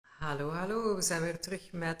Hallo, hallo. We zijn weer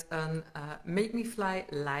terug met een Make Me Fly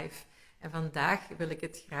live. En vandaag wil ik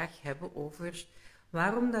het graag hebben over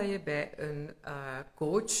waarom dat je bij een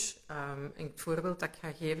coach, het voorbeeld dat ik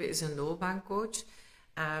ga geven is een loopbaancoach,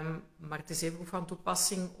 maar het is even goed van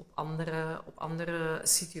toepassing op andere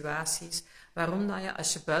situaties. Waarom dat je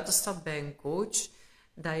als je buitenstapt bij een coach,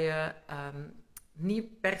 dat je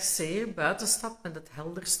niet per se buitenstapt met het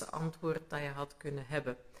helderste antwoord dat je had kunnen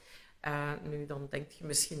hebben. Nu, dan denk je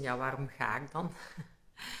misschien, ja, waarom ga ik dan?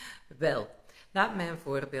 Wel, laat mij een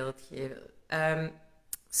voorbeeld geven.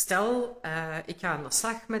 Stel, ik ga aan de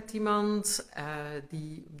slag met iemand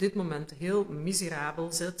die op dit moment heel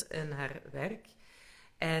miserabel zit in haar werk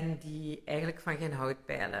en die eigenlijk van geen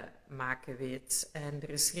houtpijlen maken weet. En er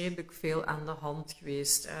is redelijk veel aan de hand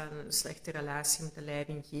geweest, een slechte relatie met de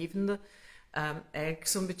leidinggevende. Eigenlijk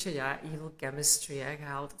zo'n beetje, ja, evil chemistry, hè,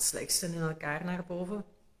 gehaald het slechtste in elkaar naar boven.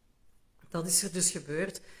 Dat is er dus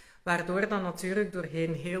gebeurd, waardoor dan natuurlijk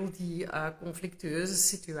doorheen heel die conflictueuze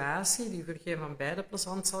situatie, die voor geen van beiden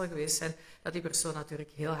plezant zal geweest zijn, dat die persoon natuurlijk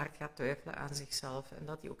heel hard gaat twijfelen aan zichzelf. En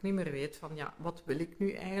dat hij ook niet meer weet van, ja, wat wil ik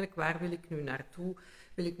nu eigenlijk? Waar wil ik nu naartoe?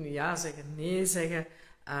 Wil ik nu ja zeggen, nee zeggen?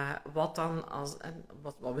 Wat dan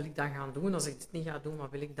wat wil ik dan gaan doen? Als ik dit niet ga doen,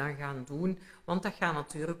 wat wil ik dan gaan doen? Want dat gaat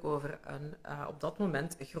natuurlijk over een op dat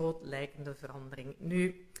moment groot lijkende verandering.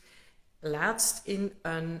 Nu, laatst in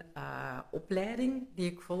een opleiding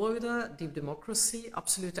die ik volgde, Deep Democracy,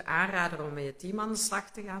 absolute aanrader om met je team aan de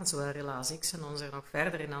slag te gaan. Zowel Rilla als ik zijn ons er nog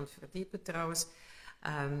verder in aan het verdiepen trouwens.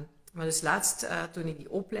 Maar dus laatst, toen ik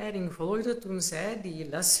die opleiding volgde, toen zei die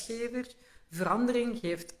lesgever, verandering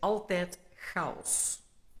geeft altijd chaos.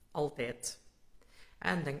 Altijd.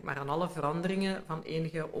 En denk maar aan alle veranderingen van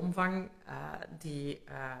enige omvang,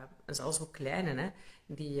 en zelfs ook kleine, hè,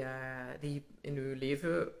 die in uw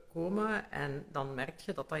leven komen. En dan merk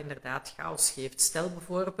je dat dat inderdaad chaos geeft. Stel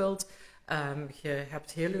bijvoorbeeld, je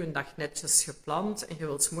hebt heel je dag netjes gepland en je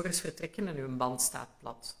wilt 's morgens vertrekken en je band staat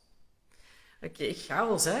plat. Oké,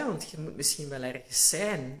 chaos, hè, want je moet misschien wel ergens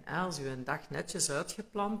zijn. Hè? Als je een dag netjes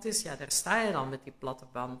uitgepland is, ja, daar sta je dan met die platte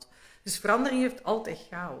band. Dus verandering heeft altijd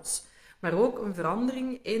chaos. Maar ook een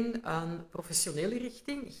verandering in een professionele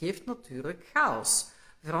richting geeft natuurlijk chaos.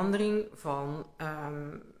 Verandering van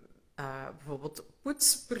bijvoorbeeld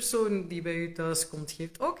poetspersoon die bij je thuis komt,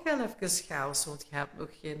 geeft ook heel even chaos, want je hebt nog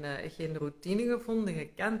geen routine gevonden, je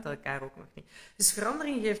kent elkaar ook nog niet. Dus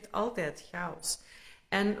verandering geeft altijd chaos.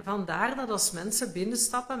 En vandaar dat als mensen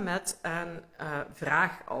binnenstappen met een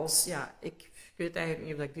vraag als, ja, ik weet eigenlijk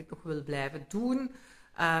niet of ik dit nog wil blijven doen,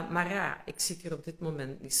 maar ja, ik zit hier op dit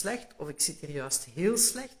moment niet slecht, of ik zit hier juist heel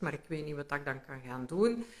slecht, maar ik weet niet wat ik dan kan gaan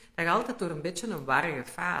doen, dat je altijd door een beetje een warrige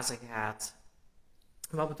fase gaat.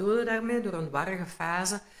 Wat bedoelen we daarmee? Door een warrige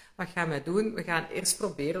fase, wat gaan wij doen? We gaan eerst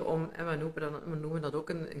proberen om, en we noemen dat ook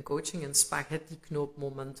in coaching een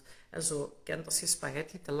spaghetti-knoopmoment. En zo kent als je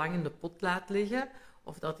spaghetti te lang in de pot laat liggen,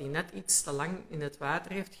 of dat die net iets te lang in het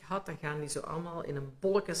water heeft gehad, dan gaan die zo allemaal in een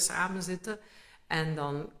bolletje samen zitten en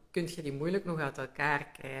dan kun je die moeilijk nog uit elkaar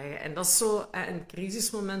krijgen. En dat is zo een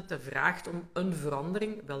crisismoment dat vraagt om een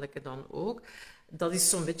verandering, welke dan ook. Dat is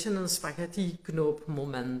zo'n beetje een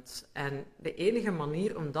spaghetti-knoopmoment. En de enige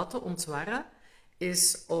manier om dat te ontwarren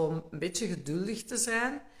is om een beetje geduldig te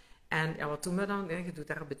zijn. En ja, wat doen we dan? Ja, je doet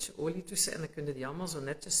daar een beetje olie tussen en dan kun je die allemaal zo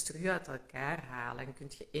netjes terug uit elkaar halen. En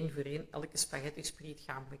kun je één voor één elke spaghetti-spriet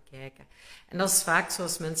gaan bekijken. En dat is vaak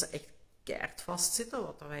zoals mensen echt keihard vastzitten,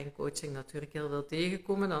 wat wij in coaching natuurlijk heel veel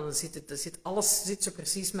tegenkomen. Dan alles zit zo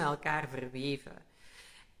precies met elkaar verweven.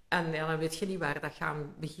 En ja, dan weet je niet waar dat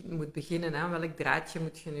moet beginnen. Hè? Welk draadje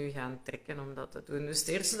moet je nu gaan trekken om dat te doen. Dus het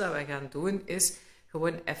eerste dat we gaan doen is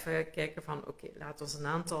gewoon even kijken van oké, laten we een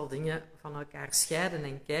aantal dingen van elkaar scheiden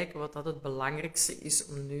en kijken wat dat het belangrijkste is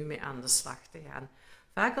om nu mee aan de slag te gaan.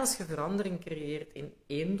 Vaak als je verandering creëert in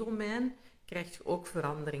één domein, krijg je ook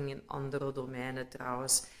verandering in andere domeinen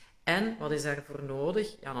trouwens. En wat is daarvoor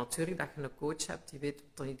nodig? Ja, natuurlijk dat je een coach hebt die weet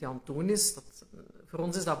wat hij aan het doen is. Voor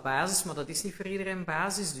ons is dat basis, maar dat is niet voor iedereen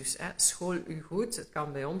basis. Dus school u goed. Het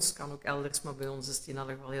kan bij ons, het kan ook elders, maar bij ons is het in elk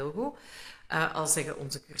geval heel goed. Al zeggen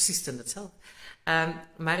onze cursisten hetzelfde.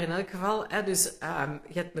 Maar in elk geval, je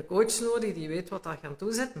hebt een coach nodig die weet wat dat gaan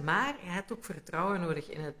toezet, maar je hebt ook vertrouwen nodig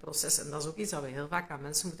in het proces. En dat is ook iets dat we heel vaak aan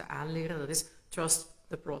mensen moeten aanleren. Dat is trust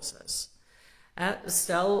the process.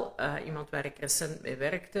 Stel, iemand waar ik recent mee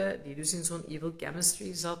werkte, die dus in zo'n evil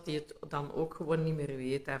chemistry zat, die het dan ook gewoon niet meer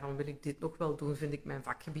weet. Van wil ik dit nog wel doen? Vind ik mijn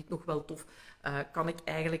vakgebied nog wel tof? Kan ik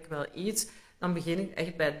eigenlijk wel iets? Dan begin ik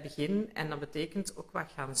echt bij het begin en dat betekent ook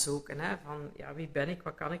wat gaan zoeken. Van ja, wie ben ik,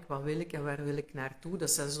 wat kan ik, wat wil ik en waar wil ik naartoe?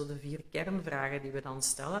 Dat zijn zo de 4 kernvragen die we dan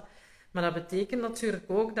stellen. Maar dat betekent natuurlijk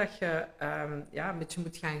ook dat je een beetje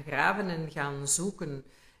moet gaan graven en gaan zoeken.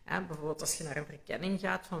 Bijvoorbeeld als je naar een verkenning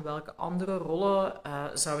gaat van welke andere rollen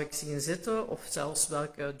zou ik zien zitten, of zelfs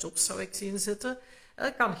welke jobs zou ik zien zitten,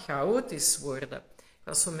 dat kan chaotisch worden. Ik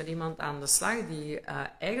was zo met iemand aan de slag die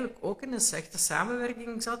eigenlijk ook in een slechte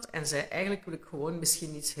samenwerking zat en zei, eigenlijk wil ik gewoon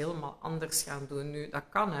misschien iets helemaal anders gaan doen. Nu, dat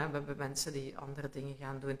kan, hè. We hebben mensen die andere dingen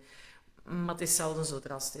gaan doen, maar het is zelden zo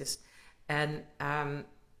drastisch. En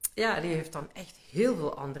die heeft dan echt heel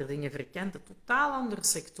veel andere dingen verkend, totaal andere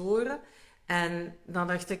sectoren. En dan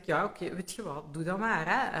dacht ik, ja, oké, weet je wat, doe dat maar.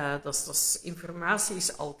 Hè. Informatie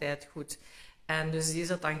is altijd goed. En dus die is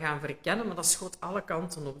dat dan gaan verkennen, maar dat schoot alle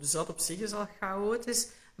kanten op. Dus dat op zich is al chaotisch.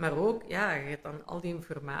 Maar ook, ja, je hebt dan al die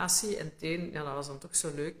informatie. En het een, ja, dat was dan toch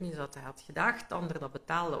zo leuk niet dat hij had gedacht. Het ander, dat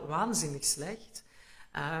betaalde waanzinnig slecht.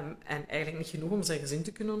 En eigenlijk niet genoeg om zijn gezin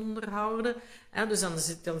te kunnen onderhouden. Dus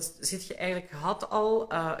dan zit je eigenlijk, je had al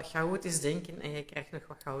chaotisch denken en je krijgt nog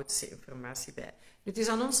wat chaotische informatie bij. Nu, het is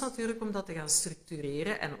aan ons natuurlijk om dat te gaan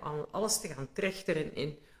structureren en om alles te gaan trechteren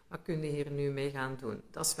in. Wat kun je hier nu mee gaan doen?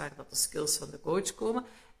 Dat is waar dat de skills van de coach komen.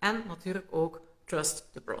 En natuurlijk ook trust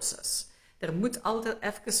the process. Er moet altijd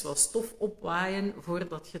even wat stof opwaaien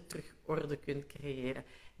voordat je terug orde kunt creëren.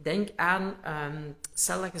 Denk aan,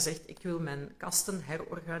 stel dat je zegt, ik wil mijn kasten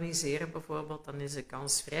herorganiseren bijvoorbeeld, dan is de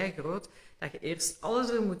kans vrij groot dat je eerst alles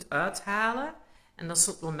er moet uithalen. En dat is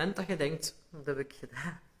op het moment dat je denkt, wat heb ik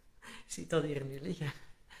gedaan? Je ziet dat hier nu liggen.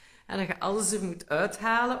 En dat je alles er moet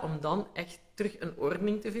uithalen om dan echt terug een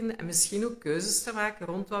ordening te vinden en misschien ook keuzes te maken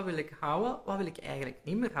rond wat wil ik houden, wat wil ik eigenlijk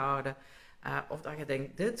niet meer houden. Of dat je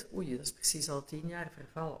denkt, oei, dat is precies al 10 jaar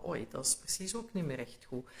vervallen. Oei, dat is precies ook niet meer echt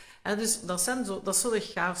goed. Dus dat is zo de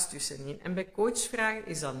chaos tussenin. En bij coachvragen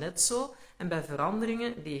is dat net zo. En bij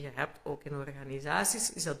veranderingen die je hebt, ook in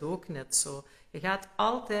organisaties, is dat ook net zo. Je gaat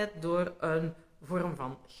altijd door een vorm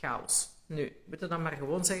van chaos. Nu, we moeten dan maar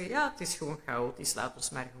gewoon zeggen, ja, het is gewoon chaotisch, laat ons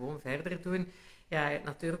maar gewoon verder doen. Ja, je hebt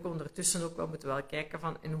natuurlijk ondertussen ook wel moeten wel kijken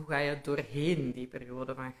van, en hoe ga je doorheen die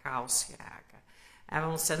periode van chaos geraken.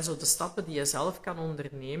 Want het zijn zo de stappen die je zelf kan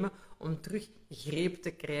ondernemen om terug greep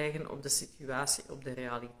te krijgen op de situatie, op de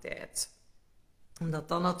realiteit. Omdat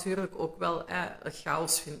dan natuurlijk ook wel,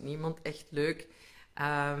 chaos vindt niemand echt leuk.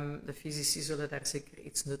 De fysici zullen daar zeker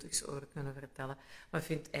iets nuttigs over kunnen vertellen, maar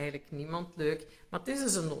vindt eigenlijk niemand leuk. Maar het is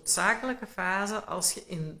dus een noodzakelijke fase als je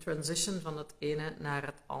in transition van het ene naar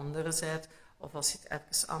het andere bent, of als je het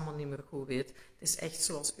even allemaal niet meer goed weet. Het is echt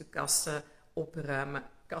zoals je kasten opruimen,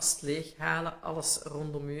 kast leeghalen, alles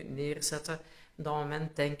rondom u neerzetten. Op dat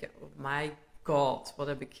moment denken, oh my god, wat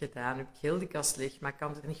heb ik gedaan? Heb ik heel die kast leeg, maar ik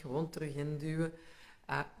kan er niet gewoon terug in duwen.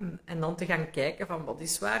 En dan te gaan kijken van wat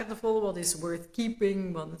is waardevol, wat is worth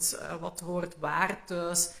keeping, wat hoort waar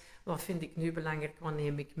thuis, wat vind ik nu belangrijk, wat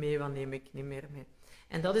neem ik mee, wat neem ik niet meer mee.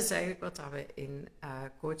 En dat is eigenlijk wat we in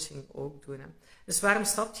coaching ook doen. Hè. Dus waarom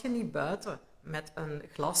stap je niet buiten met een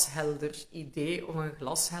glashelder idee of een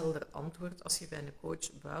glashelder antwoord als je bij een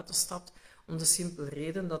coach buiten stapt? Om de simpele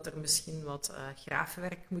reden dat er misschien wat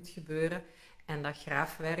graafwerk moet gebeuren. En dat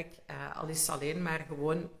graafwerk, al is het alleen maar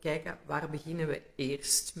gewoon kijken, waar beginnen we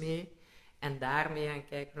eerst mee? En daarmee gaan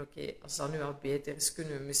kijken, oké, als dat nu al beter is,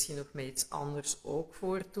 kunnen we misschien nog met iets anders ook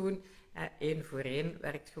voortdoen. 1 voor 1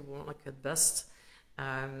 werkt gewoonlijk het best.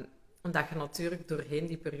 Omdat je natuurlijk doorheen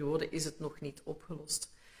die periode is het nog niet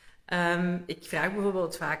opgelost. Ik vraag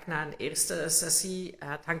bijvoorbeeld vaak na een eerste sessie,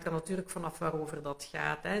 het hangt er natuurlijk vanaf waarover dat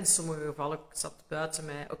gaat. Hè. In sommige gevallen zat buiten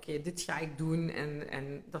mij, oké, dit ga ik doen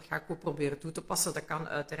en dat ga ik ook proberen toe te passen. Dat kan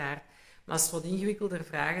uiteraard. Maar als het wat ingewikkelder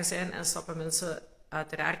vragen zijn en stappen mensen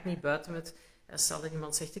uiteraard niet buiten met, stel dat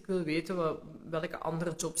iemand zegt, ik wil weten welke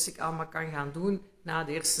andere jobs ik allemaal kan gaan doen. Na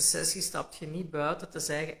de eerste sessie stap je niet buiten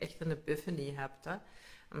tenzij je echt een epiphany hebt. Hè.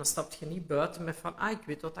 En dan stap je niet buiten met van, ik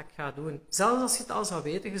weet wat ik ga doen. Zelfs als je het al zou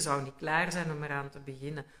weten, je zou niet klaar zijn om eraan te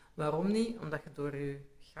beginnen. Waarom niet? Omdat je door je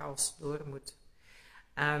chaos door moet.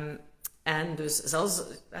 En dus zelfs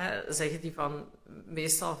zeggen die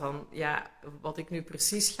meestal van, ja, wat ik nu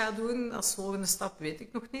precies ga doen als volgende stap, weet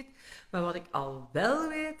ik nog niet. Maar wat ik al wel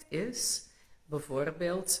weet is,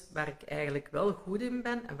 bijvoorbeeld, waar ik eigenlijk wel goed in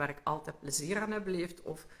ben en waar ik altijd plezier aan heb beleefd,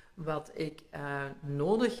 of wat ik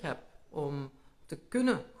nodig heb om te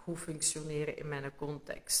kunnen goed functioneren in mijn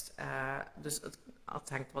context. Dus het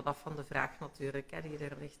hangt wat af van de vraag natuurlijk, die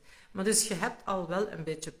er ligt. Maar dus je hebt al wel een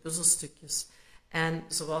beetje puzzelstukjes. En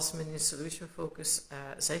zoals men in Solution Focus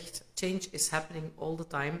zegt, change is happening all the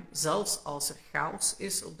time. Zelfs als er chaos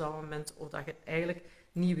is op dat moment, of dat je het eigenlijk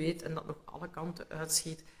niet weet en dat nog alle kanten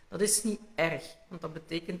uitschiet. Dat is niet erg, want dat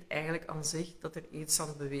betekent eigenlijk aan zich dat er iets aan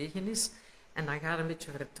het bewegen is. En dan ga je een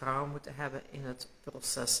beetje vertrouwen moeten hebben in het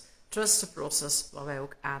proces. Trust the process, wat wij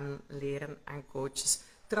ook aanleren aan coaches.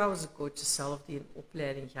 Trouwens, de coaches zelf die een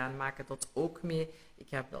opleiding gaan maken dat ook mee. Ik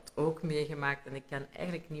heb dat ook meegemaakt en ik ken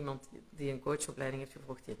eigenlijk niemand die een coachopleiding heeft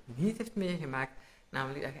gevolgd die het niet heeft meegemaakt.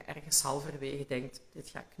 Namelijk dat je ergens halverwege denkt, dit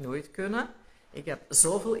ga ik nooit kunnen. Ik heb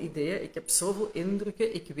zoveel ideeën, ik heb zoveel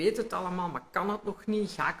indrukken, ik weet het allemaal, maar kan het nog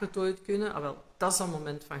niet? Ga ik het ooit kunnen? Ah, wel, dat is een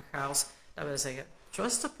moment van chaos. Dat we zeggen,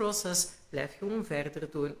 trust the process, blijf gewoon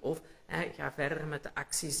verder doen. Of ga verder met de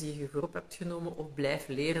acties die je voorop hebt genomen. Of blijf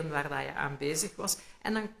leren waar dat je aan bezig was.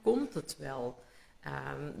 En dan komt het wel.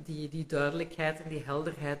 Die duidelijkheid en die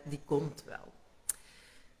helderheid, die komt wel.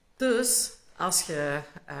 Dus als je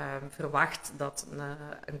verwacht dat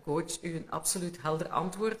een coach u een absoluut helder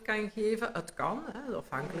antwoord kan geven, het kan,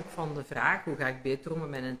 afhankelijk van de vraag. Hoe ga ik beter om met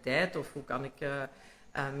mijn tijd? Of hoe kan ik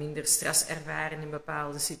minder stress ervaren in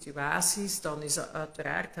bepaalde situaties? Dan is dat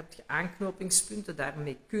uiteraard, heb je aanknopingspunten.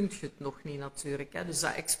 Daarmee kun je het nog niet natuurlijk. Dus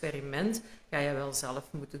dat experiment ga je wel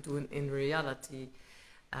zelf moeten doen in reality.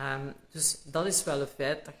 Dus dat is wel een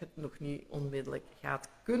feit dat je het nog niet onmiddellijk gaat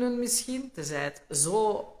kunnen misschien. Tenzij het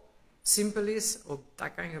zo simpel is, ook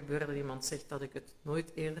dat kan gebeuren dat iemand zegt dat ik het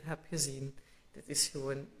nooit eerder heb gezien. Dit is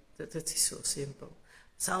gewoon, dit is zo simpel.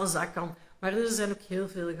 Zelfs dat kan. Maar er zijn ook heel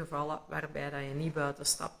veel gevallen waarbij dat je niet buiten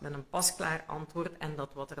stapt met een pasklaar antwoord en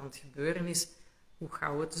dat wat er aan het gebeuren is, hoe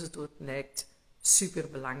gauw het ook lijkt,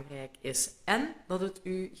 superbelangrijk is. En dat het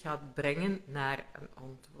u gaat brengen naar een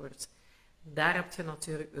antwoord. Daar heb je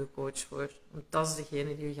natuurlijk uw coach voor. Want dat is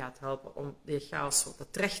degene die u gaat helpen om die chaos te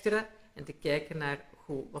trechteren en te kijken naar,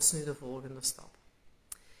 goed, wat is nu de volgende stap?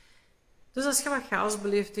 Dus als je wat chaos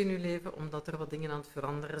beleeft in je leven, omdat er wat dingen aan het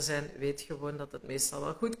veranderen zijn, weet gewoon dat het meestal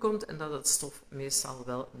wel goed komt en dat het stof meestal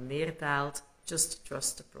wel neerdaalt. Just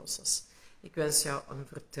trust the process. Ik wens jou een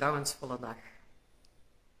vertrouwensvolle dag.